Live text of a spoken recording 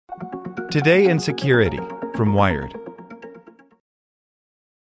Today in Security from Wired.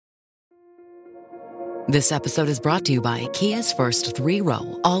 This episode is brought to you by Kia's first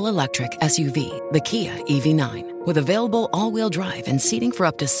three-row, all-electric SUV, the Kia EV9, with available all-wheel drive and seating for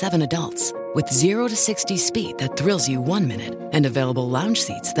up to 7 adults, with 0 to 60 speed that thrills you 1 minute and available lounge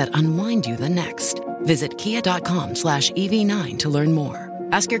seats that unwind you the next. Visit kia.com/EV9 to learn more.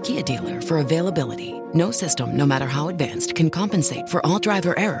 Ask your Kia dealer for availability. No system, no matter how advanced, can compensate for all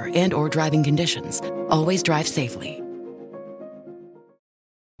driver error and or driving conditions. Always drive safely.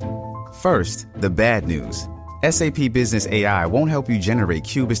 First, the bad news. SAP Business AI won't help you generate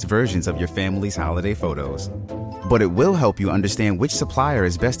cubist versions of your family's holiday photos. But it will help you understand which supplier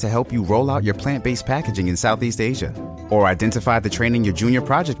is best to help you roll out your plant-based packaging in Southeast Asia, or identify the training your junior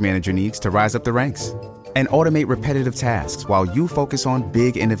project manager needs to rise up the ranks, and automate repetitive tasks while you focus on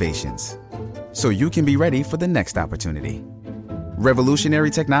big innovations, so you can be ready for the next opportunity. Revolutionary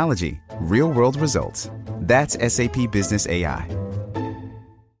technology, real-world results. That's SAP Business AI.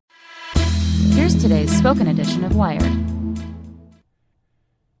 Here's today's spoken edition of Wired.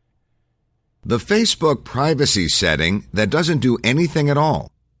 The Facebook privacy setting that doesn't do anything at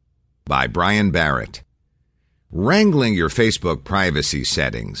all, by Brian Barrett. Wrangling your Facebook privacy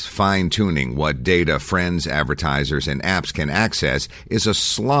settings, fine-tuning what data friends, advertisers, and apps can access is a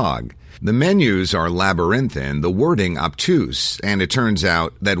slog. The menus are labyrinthine, the wording obtuse, and it turns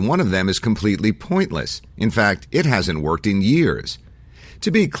out that one of them is completely pointless. In fact, it hasn't worked in years.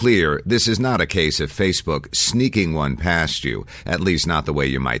 To be clear, this is not a case of Facebook sneaking one past you, at least not the way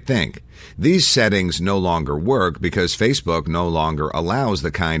you might think. These settings no longer work because Facebook no longer allows the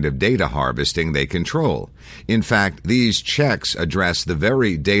kind of data harvesting they control. In fact, these checks address the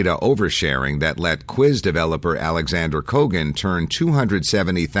very data oversharing that let quiz developer Alexander Kogan turn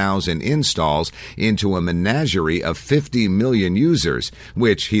 270,000 installs into a menagerie of 50 million users,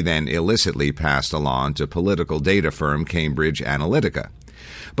 which he then illicitly passed along to political data firm Cambridge Analytica.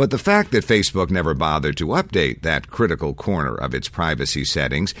 But the fact that Facebook never bothered to update that critical corner of its privacy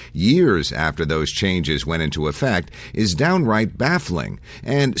settings years after those changes went into effect is downright baffling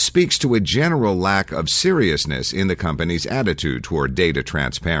and speaks to a general lack of seriousness in the company's attitude toward data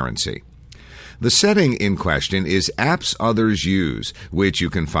transparency. The setting in question is Apps Others Use, which you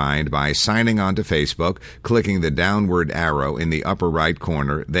can find by signing on to Facebook, clicking the downward arrow in the upper right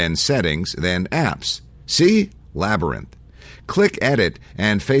corner, then Settings, then Apps. See? Labyrinth. Click Edit,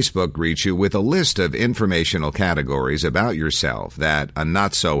 and Facebook greets you with a list of informational categories about yourself that a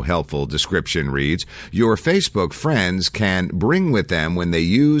not-so-helpful description reads, your Facebook friends can bring with them when they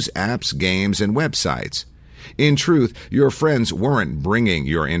use apps, games, and websites. In truth, your friends weren't bringing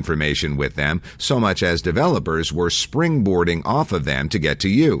your information with them so much as developers were springboarding off of them to get to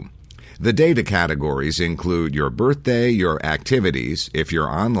you. The data categories include your birthday, your activities, if you're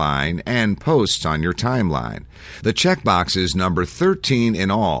online, and posts on your timeline. The checkboxes number 13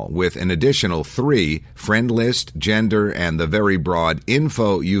 in all, with an additional 3, friend list, gender, and the very broad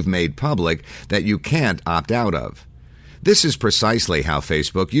info you've made public that you can't opt out of. This is precisely how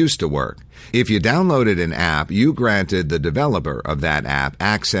Facebook used to work. If you downloaded an app, you granted the developer of that app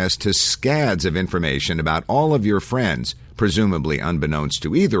access to scads of information about all of your friends, presumably unbeknownst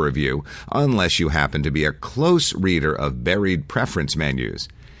to either of you, unless you happen to be a close reader of buried preference menus.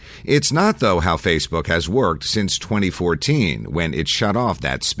 It's not, though, how Facebook has worked since 2014, when it shut off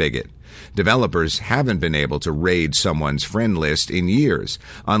that spigot. Developers haven't been able to raid someone's friend list in years,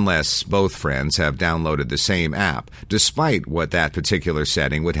 unless both friends have downloaded the same app, despite what that particular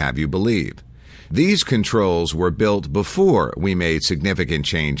setting would have you believe. These controls were built before we made significant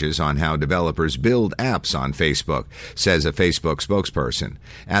changes on how developers build apps on Facebook, says a Facebook spokesperson.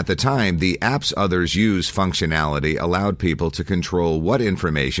 At the time, the Apps Others Use functionality allowed people to control what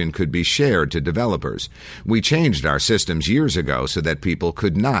information could be shared to developers. We changed our systems years ago so that people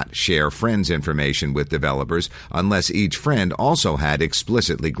could not share friends' information with developers unless each friend also had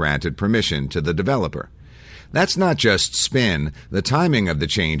explicitly granted permission to the developer. That's not just spin. The timing of the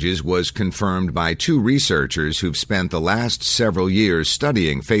changes was confirmed by 2 researchers who've spent the last several years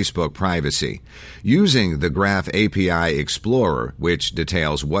studying Facebook privacy. Using the Graph API Explorer, which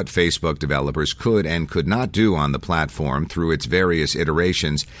details what Facebook developers could and could not do on the platform through its various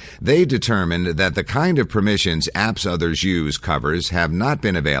iterations, they determined that the kind of permissions Apps Others Use covers have not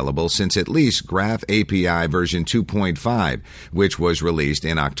been available since at least Graph API version 2.5, which was released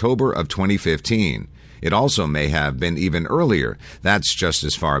in October of 2015. It also may have been even earlier. That's just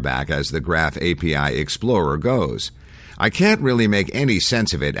as far back as the Graph API Explorer goes. I can't really make any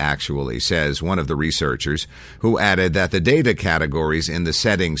sense of it, actually, says one of the researchers, who added that the data categories in the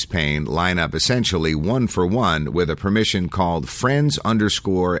settings pane line up essentially one for one with a permission called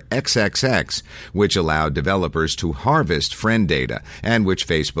friends_XXX, which allowed developers to harvest friend data, and which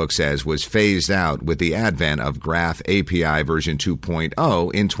Facebook says was phased out with the advent of Graph API version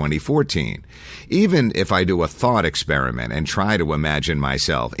 2.0 in 2014. Even if I do a thought experiment and try to imagine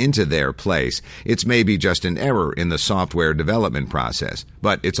myself into their place, it's maybe just an error in the software development process,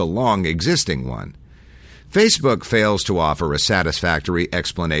 but it's a long existing one. Facebook fails to offer a satisfactory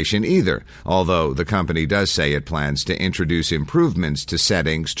explanation either, although the company does say it plans to introduce improvements to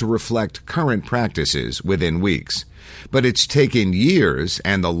settings to reflect current practices within weeks. But it's taken years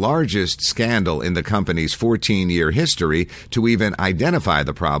and the largest scandal in the company's 14-year history to even identify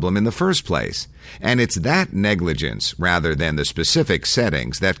the problem in the first place. And it's that negligence, rather than the specific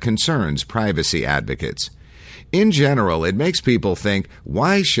settings, that concerns privacy advocates. In general, it makes people think,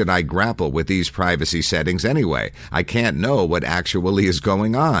 why should I grapple with these privacy settings anyway? I can't know what actually is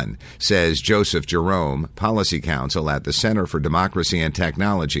going on, says Joseph Jerome, policy counsel at the Center for Democracy and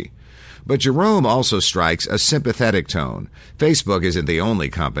Technology. But Jerome also strikes a sympathetic tone. Facebook isn't the only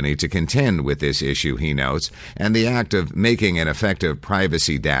company to contend with this issue, he notes, and the act of making an effective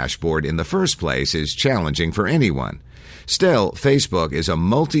privacy dashboard in the first place is challenging for anyone. Still, Facebook is a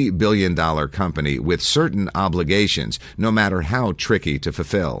multi-billion-dollar company with certain obligations, no matter how tricky to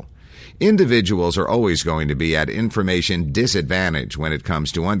fulfill. Individuals are always going to be at information disadvantage when it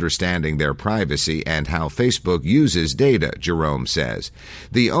comes to understanding their privacy and how Facebook uses data, Jerome says.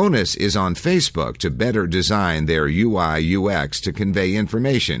 The onus is on Facebook to better design their UI/UX to convey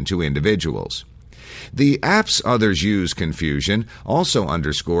information to individuals. The apps others use confusion also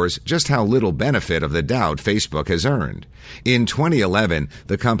underscores just how little benefit of the doubt Facebook has earned. In 2011,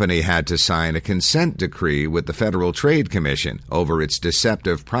 the company had to sign a consent decree with the Federal Trade Commission over its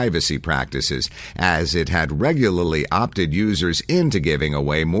deceptive privacy practices, as it had regularly opted users into giving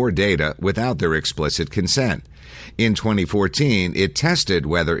away more data without their explicit consent. In 2014, it tested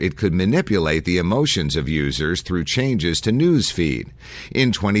whether it could manipulate the emotions of users through changes to News Feed.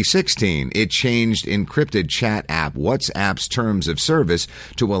 In 2016, it changed encrypted chat app WhatsApp's terms of service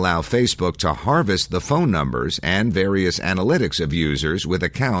to allow Facebook to harvest the phone numbers and various analytics of users with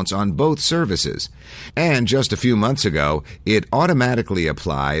accounts on both services. And just a few months ago, it automatically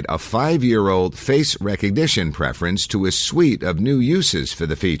applied a 5-year-old face recognition preference to a suite of new uses for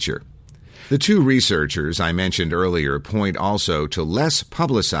the feature. The two researchers I mentioned earlier point also to less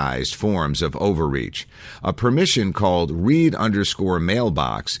publicized forms of overreach. A permission called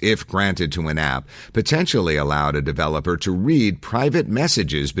read_mailbox, if granted to an app, potentially allowed a developer to read private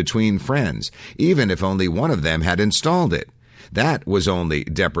messages between friends, even if only one of them had installed it. That was only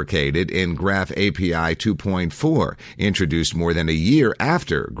deprecated in Graph API 2.4, introduced more than a year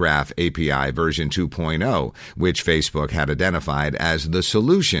after Graph API version 2.0, which Facebook had identified as the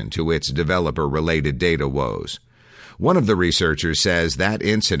solution to its developer-related data woes. One of the researchers says that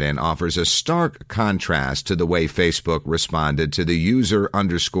incident offers a stark contrast to the way Facebook responded to the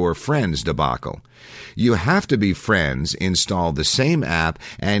user_friends debacle. You have to be friends, install the same app,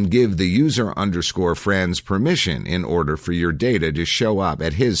 and give the user_friends permission in order for your data to show up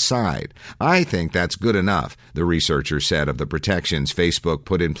at his side. I think that's good enough, the researcher said of the protections Facebook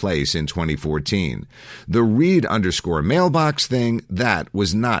put in place in 2014. The read_mailbox thing, that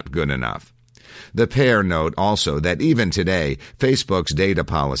was not good enough. The pair note also that even today, Facebook's data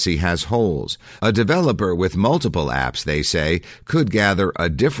policy has holes. A developer with multiple apps, they say, could gather a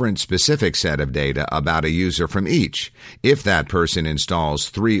different specific set of data about a user from each. If that person installs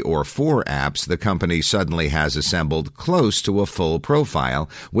 3 or 4 apps, the company suddenly has assembled close to a full profile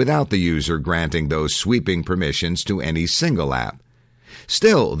without the user granting those sweeping permissions to any single app.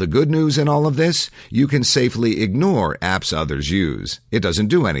 Still, the good news in all of this, you can safely ignore apps others use. It doesn't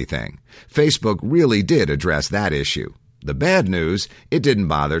do anything. Facebook really did address that issue. The bad news, it didn't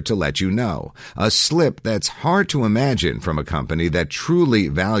bother to let you know. A slip that's hard to imagine from a company that truly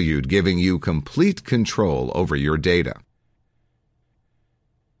valued giving you complete control over your data.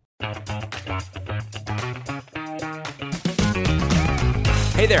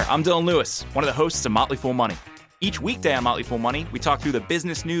 Hey there, I'm Dylan Lewis, one of the hosts of Motley Fool Money. Each weekday on Motley Fool Money, we talk through the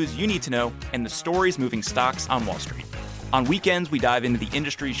business news you need to know and the stories moving stocks on Wall Street. On weekends, we dive into the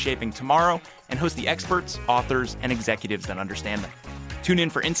industries shaping tomorrow and host the experts, authors, and executives that understand them. Tune in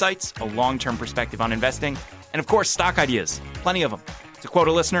for insights, a long-term perspective on investing, and of course, stock ideas. Plenty of them. To quote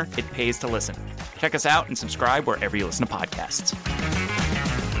a listener, it pays to listen. Check us out and subscribe wherever you listen to podcasts.